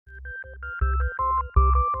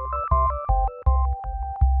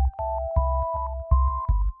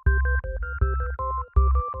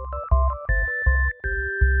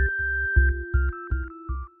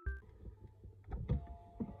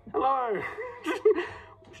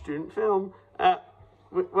Student film.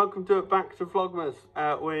 Welcome to Back to Vlogmas.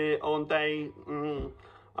 We're on day,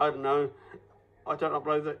 I don't know. I don't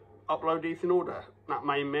upload these in order. That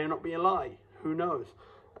may not be a lie. Who knows?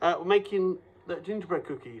 We're making the gingerbread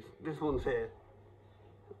cookies. This one's here.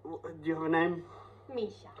 Do you have a name?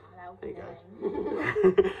 Micha. There you go.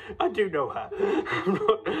 I do know her. I'm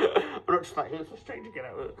not just like, here's a stranger, get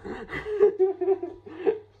out of it.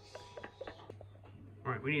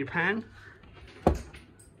 Right, we need a pan.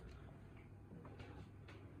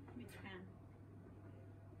 Which pan?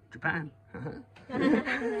 Japan.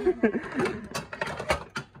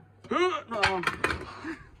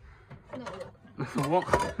 That's a what?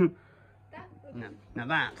 No, now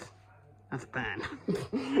that's a pan.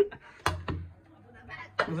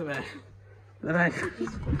 What's the bag? The bag.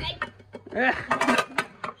 Yeah.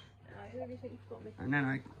 And then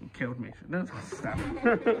I killed me. That's stuff.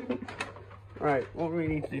 Right, what do we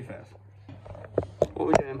need to do first? What are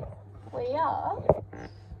we doing? We are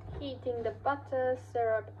heating the butter,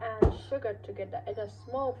 syrup and sugar together in a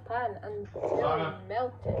small pan until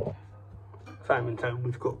melted. Simon, so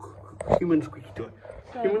we've got human squeaky toy.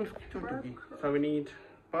 Human squeaky toy cookie. So we need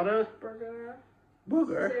butter.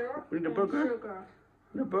 Booger. Syrup. We need a booger. Sugar.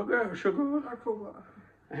 The booger, sugar.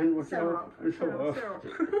 And what's Syrup. Syrup.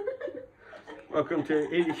 Welcome to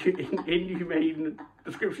Inhumane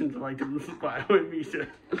Descriptions of Items by Micha.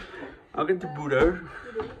 I'll get the butter.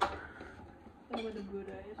 Where the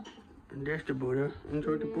Buddha is. And there's the butter.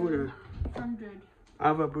 Enjoy the butter. 100.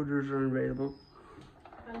 Other butters are available.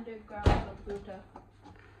 100 grams of butter.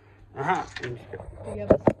 Aha! Do you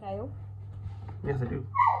have a scale? Yes, I do.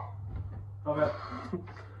 Okay.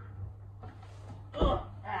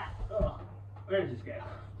 Where does this go?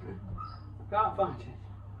 Can't find it.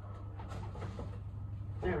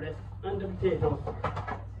 There it is. Under potatoes.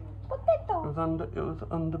 Potato. It was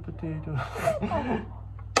under potatoes.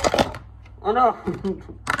 Oh no! Do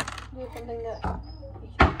something that you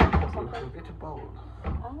should do something. Get a bowl.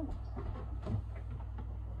 Oh.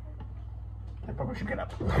 I probably should get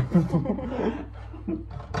up.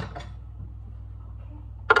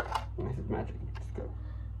 This is magic. Just go.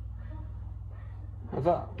 How's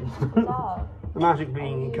that? The magic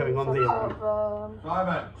being going on the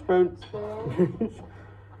spoon.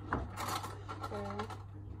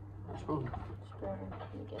 Spoon.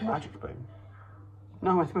 Magic spoon. No,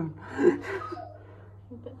 my spoon.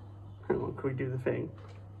 Hang on, can we do the thing?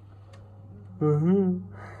 Hold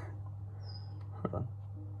on.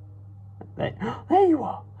 There you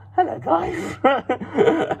are. Hello, guys.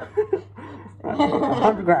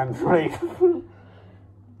 100 grams, please.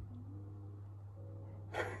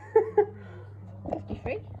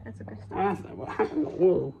 53? That's a good start. That's not what happened.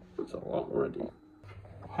 Whoa, that's a lot already.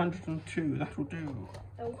 102, that'll do.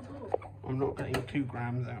 I'm not getting 2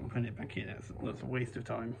 grams out and putting it back in. That's a waste of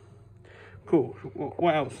time. Cool.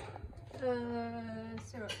 What else?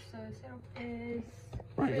 Syrup. So syrup is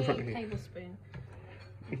Right, in front of 3 you. tablespoons.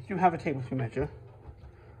 If you have a tablespoon measure.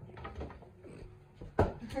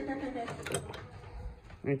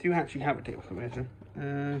 I do actually have a tablespoon measure.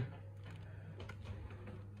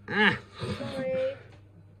 Sorry.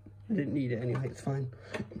 I didn't need it anyway, it's fine.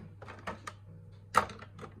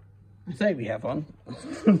 I say we have one.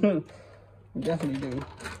 We definitely do.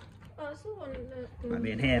 Oh, it's the one that... Might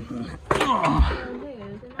be in here. Aha!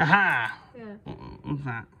 Aha! Yeah. What's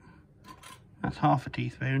that? That's half a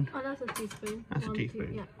teaspoon. Oh, that's a teaspoon. That's a 1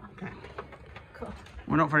 teaspoon. Yeah. Okay. Cool.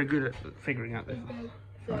 We're not very good at figuring out this.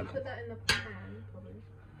 So I put that in the pan, probably.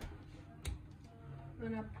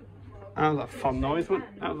 Then I put... That was a fun noise.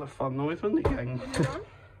 That was a fun noise, wasn't it? Going. Is it on?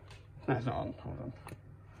 No, it's not on. Hold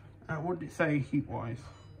on. What did it say heat-wise?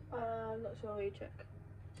 I'm not sure. You check.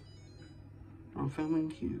 I'm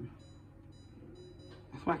filming you.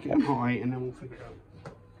 Let's whack it up high and then we'll figure it out.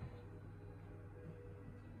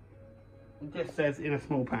 It just says in a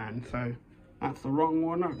small pan, so that's the wrong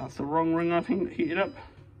one. No, that's the wrong ring, I think, that heated up.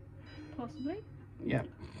 Possibly. Yep.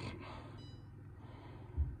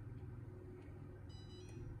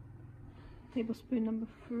 Tablespoon number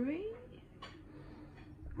 3.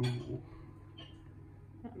 Ooh.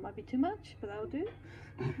 That might be too much, but that'll do.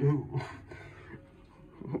 Ooh.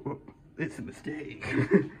 It's a mistake.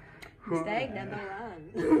 Mistake number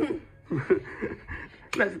 1.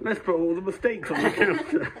 let's put all the mistakes on the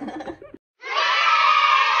counter.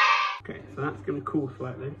 Okay, so that's going to cool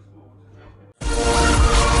slightly.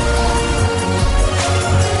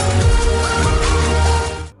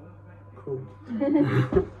 Cool.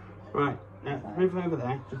 Right, now move over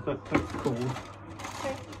there. Just let it cool.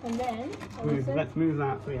 Okay, and then Let's move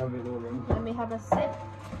that so we have a bit of room. let me have a sip.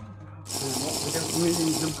 We're going to move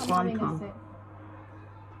the I'm having a icon. sip.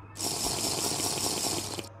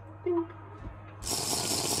 Ding.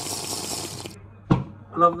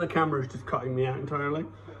 I love the camera is just cutting me out entirely.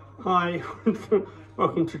 Hi,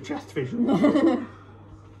 welcome to Chest Vision.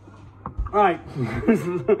 Right,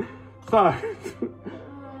 so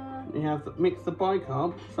we have to mix the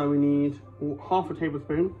bicarb. So we need half a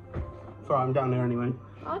tablespoon. Sorry, I'm down there anyway.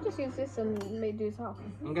 I'll just use this and maybe do half.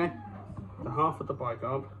 Okay, so half of the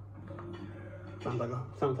bicarb. Sounds like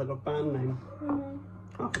a band name.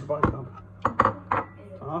 Half of the bicarb.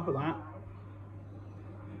 So half of that.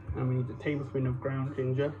 And we need a tablespoon of ground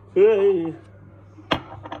ginger. Hey!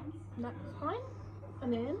 That's fine.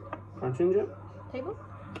 And then Ground ginger. table.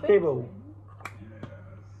 Table.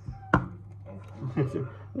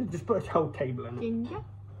 Just put a whole table in it. Ginger.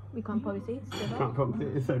 We can't probably see it. Still Can't probably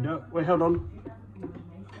see it. It's so dark. Wait, hold on.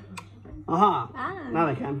 Aha! Ah. Now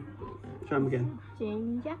they can. Show them again.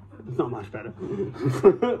 Ginger. It's not much better.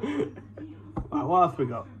 Right, what else we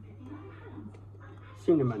got?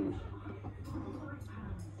 Cinnamon.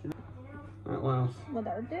 Right, what else? What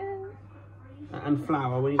that would do? And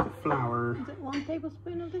flour. We need the flour. Is it 1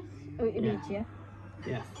 tablespoon of this? Oh, it Yeah. needs, yeah.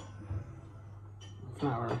 Yes.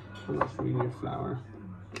 Flour. How much do we need of flour?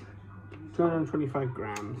 225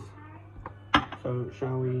 grams. So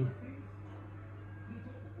shall we?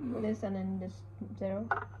 This and then this 0.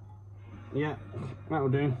 Yeah, that'll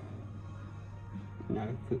do.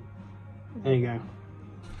 No. There you go.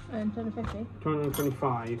 And 250.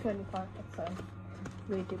 225. 25. That's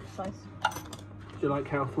really too precise. Do you like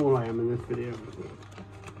how small I am in this video?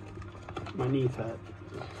 My knees hurt.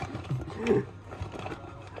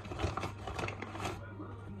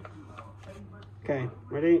 Okay,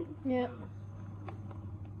 ready? Yeah.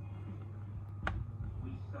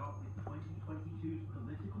 We start with 2022's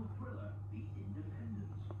political thriller, The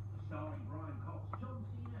Independents, starring Brian Cox, John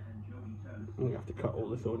Cena and Jodie Turner. I'm gonna have to cut all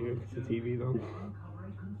this audio because the TV's on.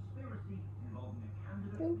 Uncovering conspiracy involving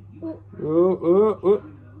a candidate.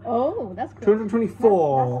 Oh, that's good.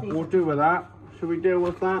 224. That's We'll do with that. Should we deal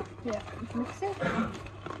with that? Yeah. Mix it.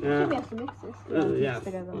 Yeah. We have to mix this. Yes, Mix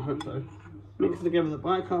together. I hope so. Mix together the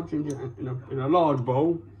bicarb ginger in a large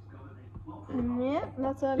bowl. Yeah,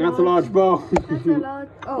 that's a That's a large bowl. That's a large.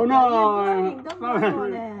 Oh no! You're burning. Don't go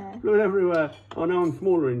on there. Look everywhere. Oh, now I'm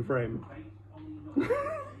smaller in frame.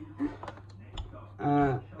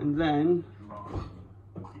 And then,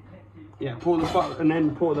 yeah, pour the butter and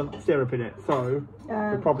then pour the syrup in it. So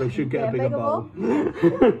we probably should get a bigger bowl.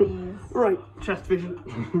 Right, chest vision.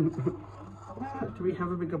 Do we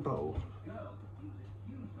have a bigger bowl?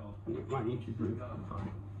 Right, you should move.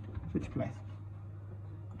 Sorry. Switch place.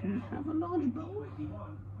 Do we have a large bowl?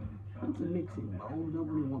 That's a mixing bowl. We don't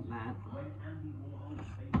really want that.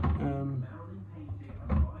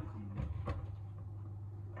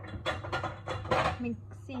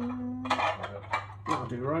 Mixing. That'll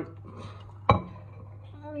do, right?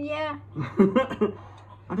 Oh yeah.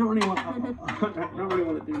 I don't really want. I don't really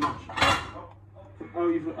want to do much. Oh,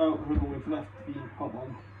 we've left the hob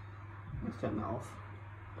on. Let's turn that off.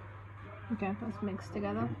 Okay, let's mix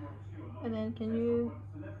together. And then can you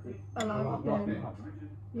allow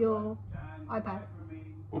your iPad?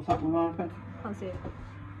 What's that with my iPad? Can't see it.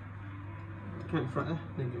 Okay, it's right there.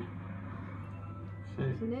 Thank you. So,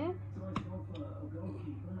 Is it there?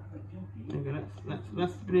 okay,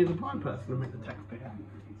 let's be the blind person and make the text bigger.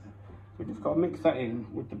 We just got to mix that in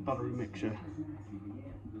with the buttery mixture.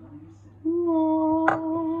 Can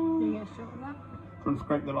you get a shot of that? Trying to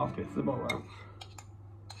scrape the last bits of the bowl out.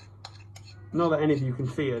 Not that any of you can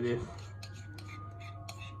see this.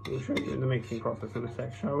 We'll show you in the mixing process in a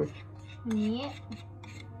sec, shall we? Yeah.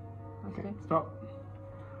 Okay. Stop.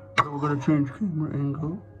 Now we're going to change camera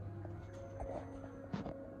angle.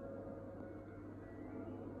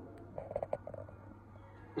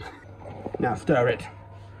 Now stir it.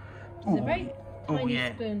 Is it very tiny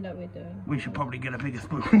yeah. spoon that we're doing? We should probably get a bigger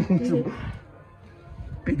spoon.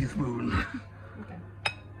 Bigger spoon. Okay.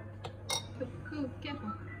 Cool,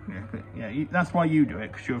 careful. Yeah, that's why you do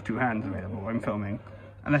it, because you have 2 hands available. I'm filming.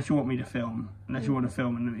 Unless you want me to film. Unless you want to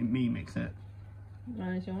film and then me mix it.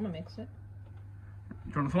 Unless you want to mix it. Do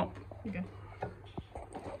you want to flop? Okay.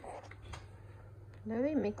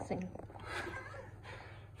 Very mixing.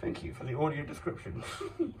 Thank you for the audio description.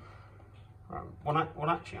 What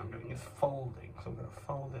actually I'm doing is folding, so I'm going to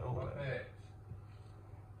fold it all in.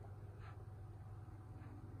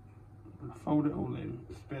 I'm going to fold it all in,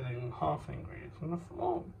 spilling half the ingredients on the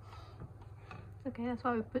floor. Okay, that's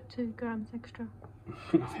why we put 2 grams extra.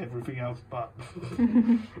 Of everything else but.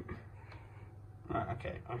 Right,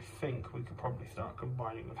 okay, I think we could probably start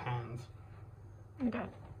combining with hands. Okay.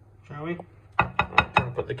 Shall we? Right, trying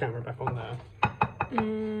to put the camera back on there.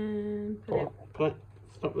 And put it.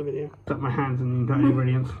 Stop the video. Put my hands in the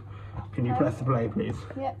ingredients. Can you press the play, please?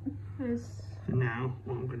 Yeah. So now,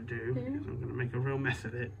 what I'm going to do is I'm going to make a real mess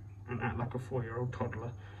of it and act like a 4-year-old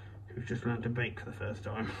toddler who's just learned to bake for the first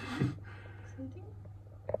time.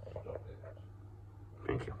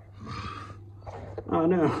 Thank you. Oh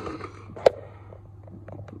no.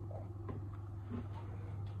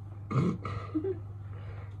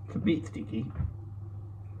 It's a bit sticky.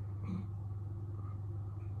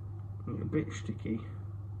 A bit sticky.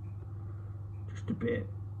 Just a bit.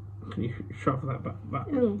 Can you shove that back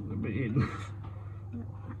a bit in?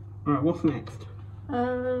 Alright, what's next?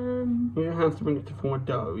 Your hands to bring it to form a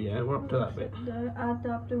dough, yeah? We're up to that bit. Add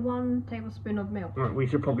up to 1 tablespoon of milk. Right, we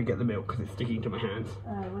should probably get the milk because it's sticking to my hands.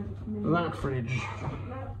 That fridge.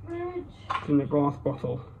 It's in the glass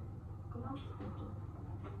bottle.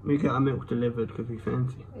 We get our milk delivered because we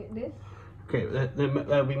fancy. This? Okay,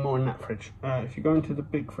 there'll be more in that fridge. If you go into the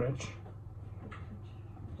big fridge.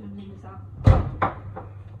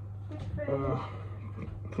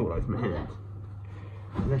 It's all over my hands.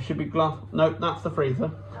 There should be glass. No, that's the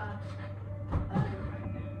freezer.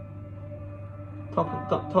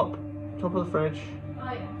 Top of the fridge.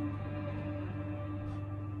 Oh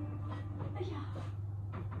yeah.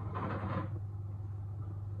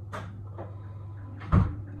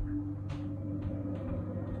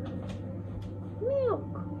 Milk.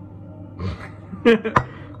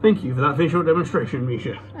 Thank you for that visual demonstration,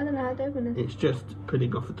 Misha. I don't know how to open it. It's just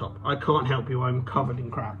putting off the top. I can't help you, I'm covered in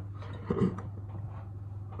crap. How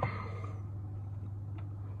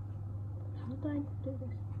do I do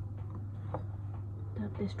this?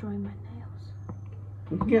 Without destroying my nails.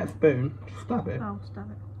 You can get a spoon, just stab it. Oh, stab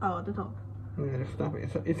it. Oh, at the top. Yeah, just stab it.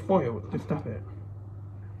 It's foil, just stab it.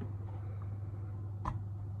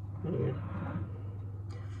 Yeah.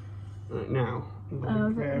 Right, now, I'm going to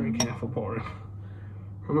be very careful pouring.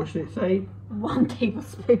 How much did it say? 1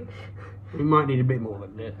 tablespoon. We might need a bit more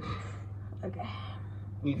than that. Okay.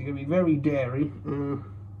 These are going to be very dairy.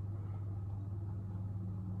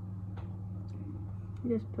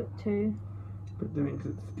 Just put 2. But then it's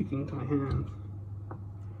sticking to my hands.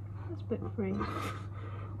 Let's put 3.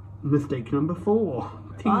 Mistake number 4.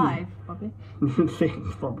 5, probably.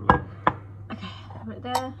 6, probably. Okay, put it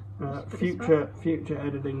there. Future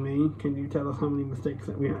editing me, can you tell us how many mistakes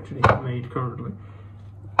that we actually have made currently?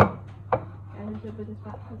 And put this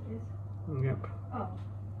back as is. Yep. Oh.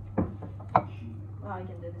 I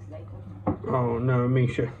can do this later. Oh no,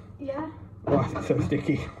 Misha. Yeah? Why is it so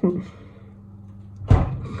sticky?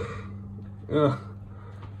 Ugh.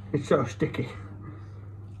 It's so sticky.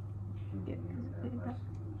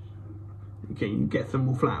 Okay, you get some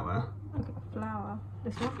more flour. Okay, flour.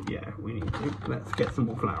 This one? Yeah, we need to. Let's get some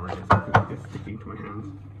more flour in it. It's sticking to my hands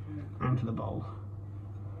and to the bowl.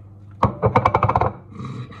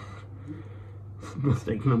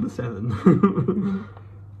 Mistake number 7.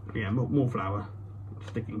 Yeah, more flour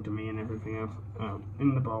sticking to me and everything else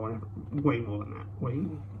in the bowl. And way more than that. Way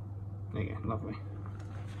more. There you go, lovely.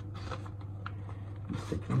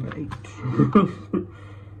 Mistake number 8.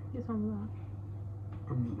 This one.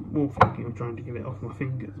 I'm more thinking of trying to get it off my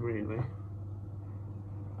fingers, really.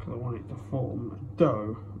 Because I want it to form a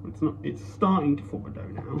dough. It's starting to form a dough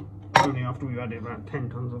now. Only after we've added about 10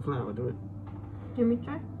 tons of flour to it. Let me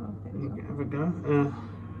try. Okay, have a go.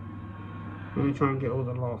 Let me try and get all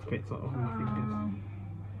the last bits off my fingers.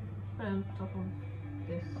 Put it on top of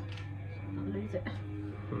this. Don't lose it.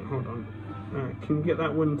 Right, hold on. Can you get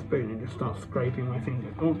that wooden spoon and just start scraping my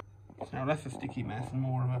fingers? Oh. So that's a sticky mess and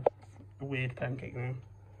more of a weird pancake now.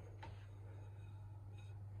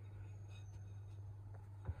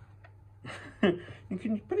 You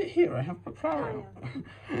can put it here. I have put flour out.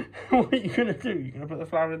 What are you going to do? You're going to put the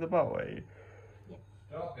flour in the bowl, are you? Yeah.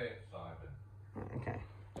 Stop it, Simon. Okay.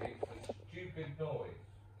 It's a stupid noise.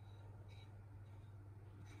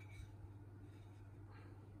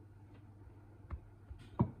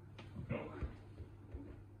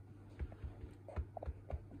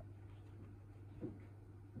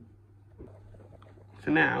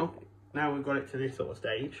 So now we've got it to this sort of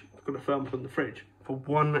stage, we've got to firm up on the fridge for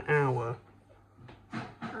 1 hour.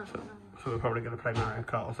 So we're probably going to play Mario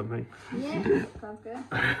Kart or something. Yeah, sounds good.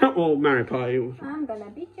 Or Mario Party. I'm gonna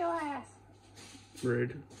beat your ass.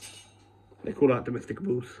 Rude. They call that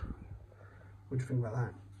domesticables. What do you think about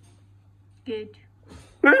that? Good.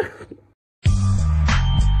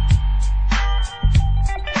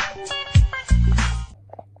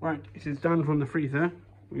 Right, this is done from the freezer.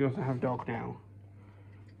 We also have dog now.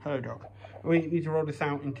 Hello, dog. We need to roll this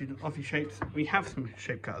out into fluffy shapes. We have some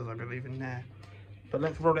shape cutters, I believe, in there. But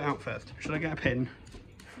let's roll it out first. Should I get a pin?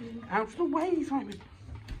 Out of the way, Simon.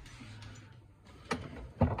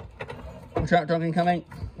 Watch out, dog incoming.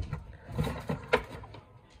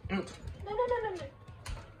 No, no, no, no,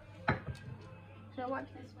 no. Should I wipe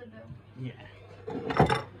this with the... Yeah.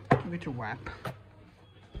 Give it a whap.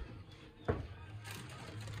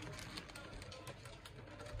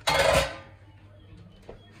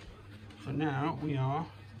 So now we are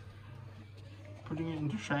putting it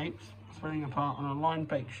into shapes, spreading apart on a lined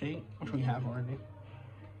bake sheet, which we have already.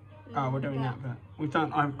 Oh, we're doing that, but we've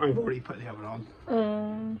done. I've already put the oven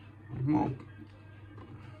on. More.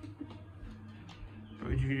 But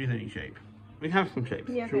would you use any shape? We have some shapes.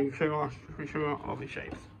 Yeah, Should we show our lovely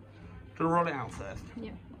shapes? So roll it out first.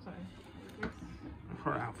 Yeah, sorry.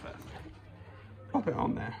 Roll it out first. Pop it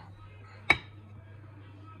on there.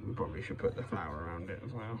 We probably should put the flour around it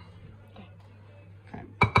as well. Okay,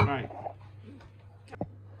 right.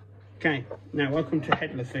 Okay, now welcome to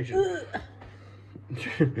Headless Vision. Is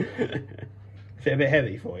it a bit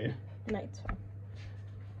heavy for you? No, it's fine.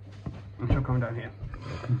 I'm still coming down here.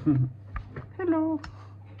 Hello.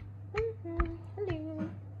 Hello.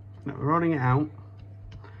 Now we're rolling it out.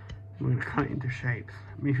 We're going to cut it into shapes.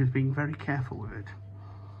 Misha's being very careful with it.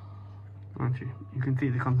 Aren't you? You can see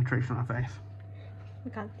the concentration on her face.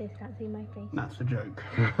 Can't see my face. That's the joke.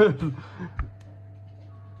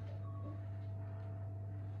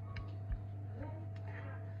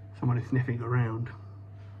 Someone is sniffing around.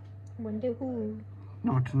 Wonder who?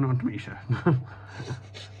 Not Misha.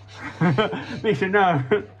 Misha, no.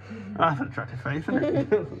 That's an attractive face, isn't it?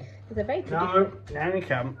 It's a very pretty. No, now you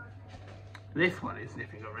come. This one is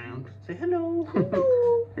sniffing around. Say hello.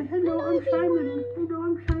 Hello. Say hello, I'm Simon. Hello,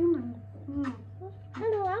 I'm Simon.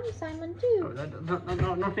 Hello, I'm Simon Oh,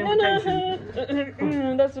 too. not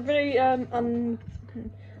invitation. That's a very Cemetery.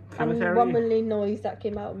 unwomanly noise that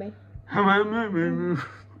came out of me. Oh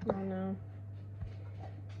Oh no.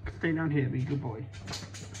 Stay down here, be a good boy.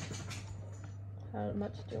 How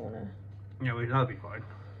much do you wanna? Yeah, well, that'll be fine.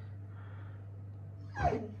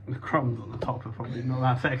 The crumbs on the top are probably not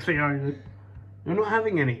that sexy either. You're not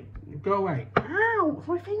having any. Go away. Ow, it's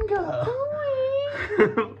my finger.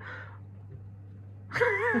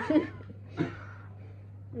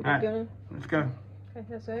 Alright, let's go. Okay,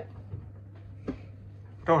 that's it.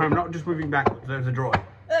 Don't worry, I'm not just moving backwards. There's a drawer.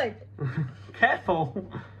 Oh, Careful.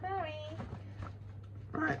 sorry.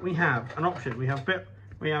 Right, we have an option. We have Bill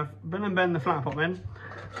and Ben the flower pot men.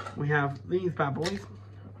 We have these bad boys.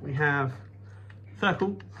 We have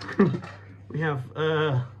circle. We have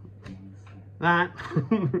that.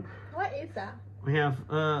 What is that? We have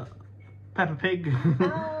Peppa Pig.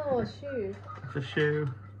 Oh, a shoe. It's a shoe.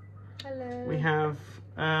 Hello. We have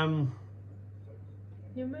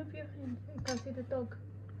You move your hand. You can't see the dog.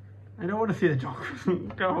 I don't want to see the dog.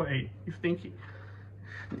 Go away. You stinky.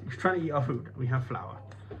 He's trying to eat our food. We have flour.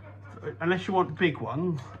 So, unless you want big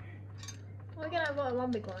ones. We're gonna have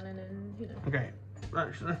one big one and then, you know. Okay,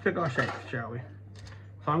 let's pick our shapes, shall we?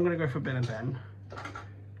 So I'm going to go for Bill and Ben.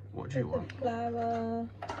 What do you want? Flour.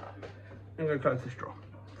 I'm going to close the straw.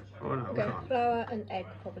 Oh no, we Okay, can't. flour and egg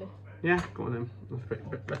probably. Yeah, go on then.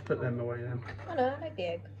 Let's put them away then. Oh no, I like the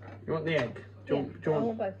egg. You want the egg? Do you I want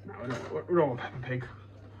want both. No, we don't want Peppa Pig.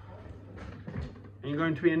 Are you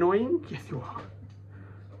going to be annoying? Yes, you are.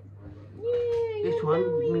 Yeah, This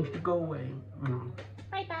one needs to go away.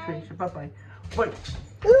 Bye bye. Bye bye. Wait.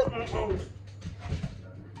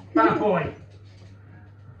 Bad boy.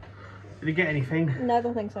 Did he get anything? No, I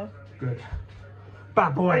don't think so. Good.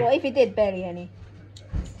 Bad boy. Well, if he did, barely any.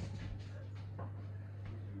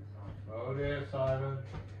 Oh dear, Simon.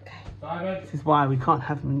 Simon. This is why we can't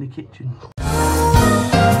have them in the kitchen.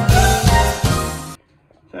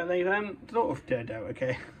 So they've sort of turned out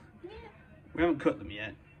okay. Yeah. We haven't cut them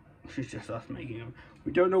yet. This is just us making them.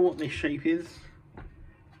 We don't know what this shape is.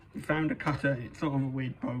 We found a cutter. It's sort of a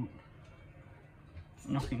weird boat.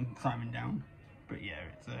 Knocking Simon down. But yeah,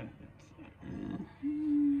 it's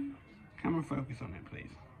camera focus on it, please.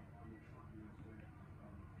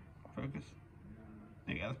 Focus.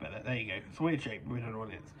 There you go, that's better. There you go. It's a weird shape, but we don't know what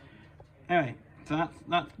it is. Anyway, so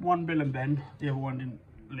that's one Bill and Ben. The other one didn't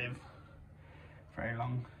live very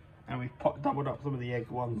long. And we've doubled up some of the egg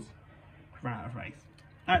ones. Ran out of space.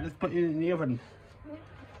 Alright, let's put it in the oven.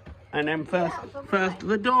 And then first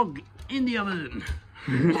the dog in the oven.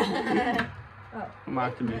 Oh. I might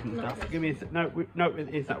have to move some stuff. Give me a no,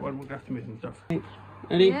 it's that one. We'll have to move some stuff.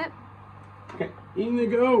 Ready? Yep. Okay, in they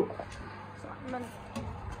go.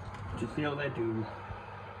 Just see how they do.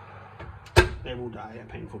 They will die a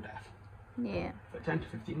painful death. Yeah. For 10 to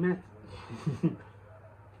 15 minutes.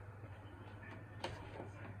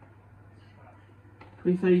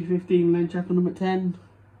 We say 15, then check on them at 10.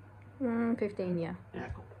 15, yeah. Yeah,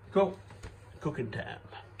 cool. Cool. Cooking time.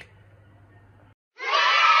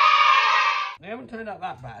 They haven't turned out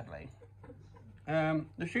that badly.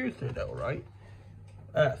 The shoes did alright.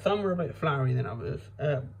 Some were a bit flowery than others.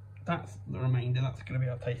 That's the remainder. That's going to be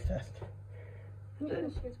our taste test. The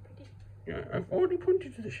shoes pretty. Yeah, I've already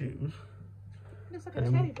pointed to the shoes. Looks like a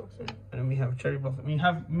cherry blossom. And then we have a cherry blossom. We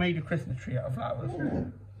have made a Christmas tree out of flowers.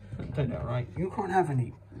 Turned out right. You can't have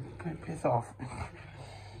any. Go piss off.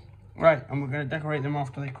 Right, and we're going to decorate them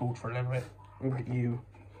after they cooled for a little bit. We'll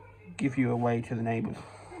give you away to the neighbours.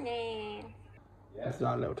 Nah. This is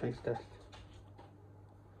our little taste test.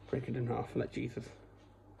 Break it in half, like Jesus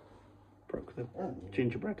broke the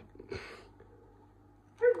gingerbread.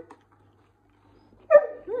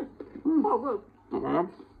 Oh, Not bad.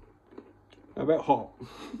 A bit hot.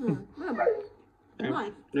 not bad.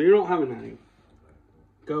 Nice. No, you're not having any.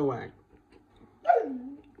 Go away.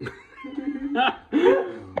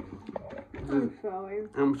 I'm sorry.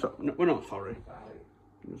 I'm sorry. No, we're not sorry.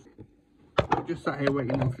 We're just sat here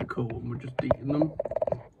waiting for them to cool, and we're just eating them.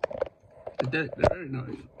 They're very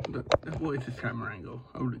nice. What is this camera angle?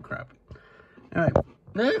 Holy crap. Anyway.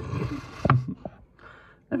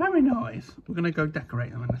 They're very nice. We're going to go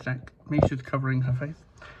decorate them in a sec. Misha's covering her face.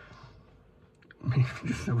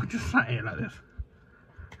 We're just sat here like this.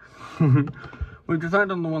 We've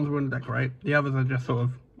decided on the ones we're going to decorate. The others are just sort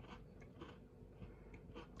of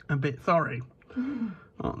a bit sorry.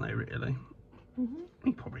 Aren't they, really?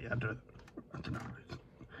 He probably had to, I don't know.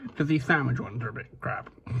 Because these sandwich ones are a bit crap.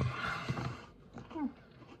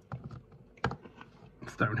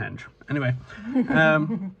 Stonehenge. Anyway,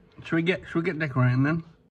 should we get decorating then?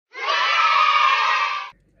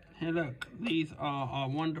 Hey look, these are our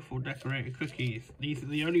wonderful decorated cookies. These are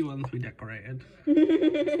the only ones we decorated.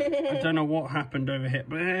 I don't know what happened over here,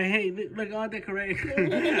 but hey, look, I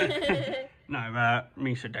decorated. No,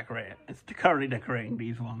 Misha decorated. It's currently decorating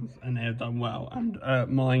these ones, and they've done well. And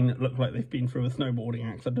mine look like they've been through a snowboarding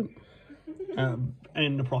accident.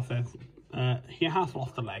 In the process, he has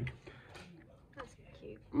lost a leg. That's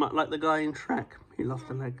cute. Like the guy in Shrek, he lost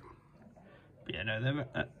a leg. But yeah, no, they're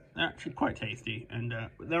actually quite tasty, and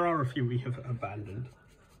there are a few we have abandoned.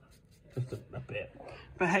 Just a bit.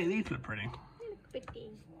 But hey, these look pretty. They look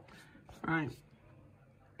pretty. Right.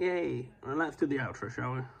 Yay. Well, let's do the outro,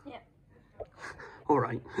 shall we? Yeah.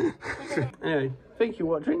 Alright. Anyway, thank you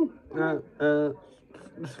for watching.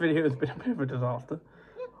 This video has been a bit of a disaster.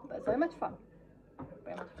 Yeah, but it's very much fun.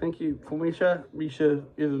 Thank you for Misha. Misha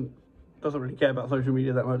doesn't really care about social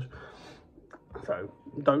media that much. So,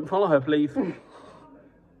 don't follow her, please.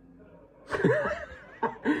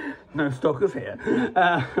 No stalkers here.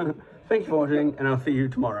 Thank you for watching, and I'll see you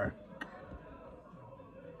tomorrow.